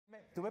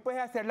¿tú me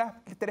puedes hacer las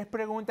 3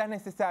 preguntas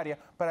necesarias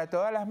para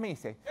todas las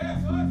mises?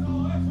 ¡Eso!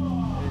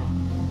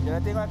 Yo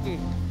las tengo aquí.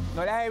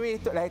 No las he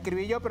visto, las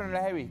escribí yo, pero no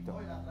las he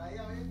visto. La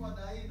traía bien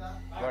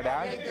cuadradita.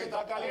 Gracias.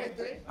 Está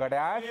caliente.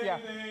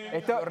 Gracias.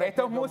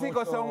 Estos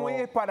músicos son muy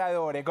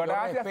disparadores.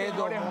 Gracias,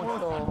 señores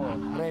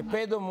músicos.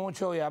 Respeto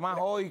mucho, y además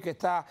hoy que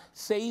está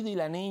Seidi,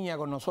 la niña,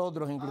 con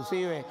nosotros,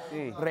 inclusive,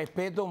 Sí.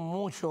 respeto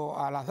mucho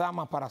a las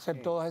damas para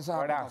hacer todas esas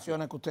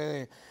aportaciones que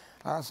ustedes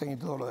hacen y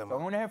todo lo demás.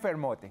 Son unos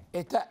enfermotes.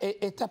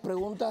 Estas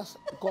preguntas,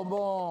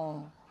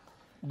 ¿cómo,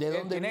 de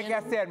dónde Tienes que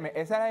vienen? hacerme,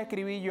 esas las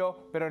escribí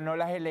yo, pero no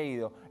las he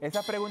leído.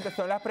 Esas preguntas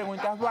son las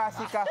preguntas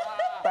básicas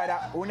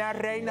para una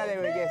reina de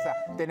belleza.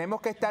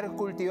 Tenemos que estar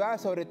cultivadas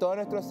sobre todo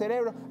nuestro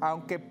cerebro,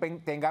 aunque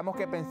tengamos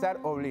que pensar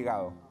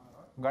obligado.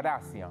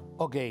 Gracias.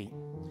 Ok,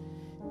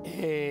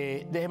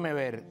 déjeme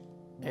ver.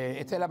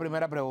 Esta es la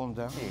primera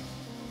pregunta. Sí.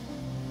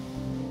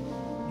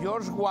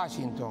 George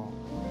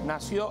Washington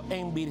nació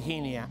en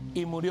Virginia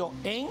y murió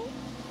en...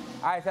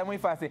 Esa es muy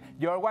fácil.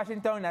 George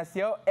Washington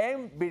nació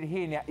en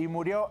Virginia y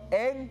murió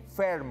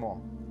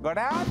enfermo.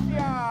 ¡Gracias!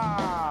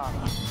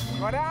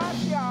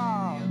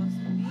 ¡Gracias!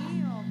 Dios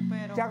mío,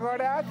 pero... ¡Muchas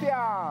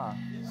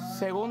gracias!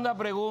 Segunda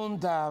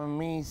pregunta,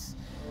 Miss.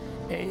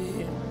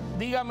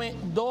 Dígame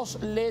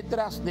 2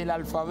 letras del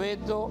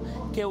alfabeto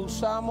que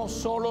usamos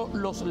solo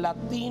los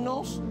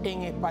latinos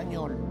en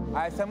español.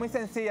 Esa es muy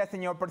sencilla,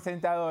 señor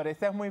presentador.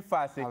 Esa es muy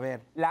fácil. A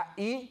ver. La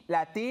I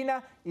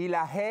latina y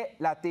la G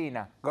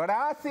latina.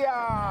 ¡Gracias!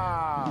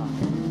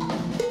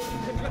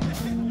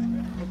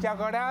 Muchas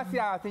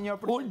gracias, señor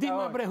presentador.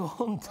 Última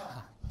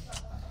pregunta.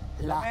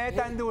 No me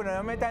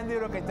dé tan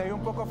duro que estoy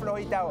un poco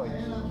flojita hoy.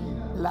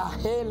 La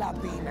G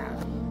latina.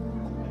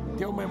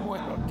 Yo me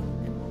muero aquí.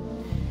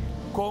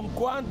 ¿Con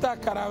cuántas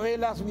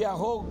carabelas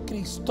viajó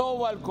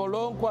Cristóbal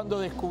Colón cuando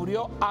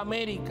descubrió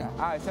América?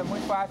 Eso es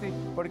muy fácil,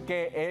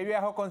 porque él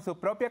viajó con su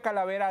propia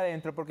calavera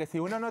adentro, porque si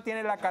uno no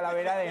tiene la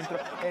calavera adentro,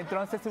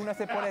 entonces uno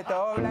se pone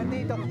todo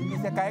blandito y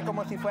se cae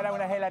como si fuera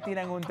una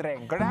gelatina en un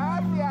tren.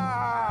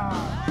 ¡Gracias!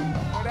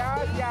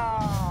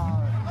 ¡Gracias!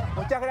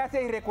 Muchas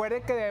gracias, y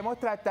recuerden que debemos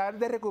tratar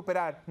de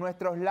recuperar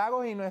nuestros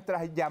lagos y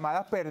nuestras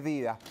llamadas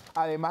perdidas,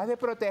 además de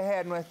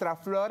proteger nuestra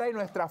flora y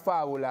nuestra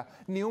fábula.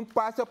 Ni un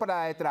paso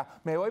para detrás.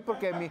 Me voy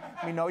porque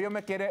mi novio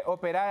me quiere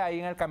operar ahí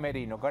en el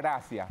camerino.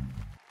 Gracias.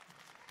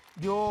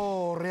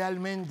 Yo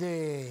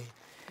realmente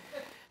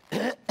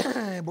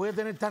voy a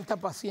tener tanta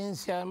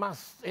paciencia.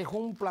 Además, es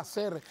un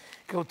placer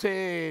que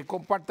usted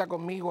comparta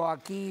conmigo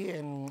aquí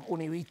en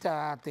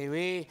UniVista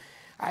TV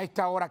a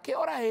esta hora. ¿Qué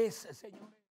hora es, señores?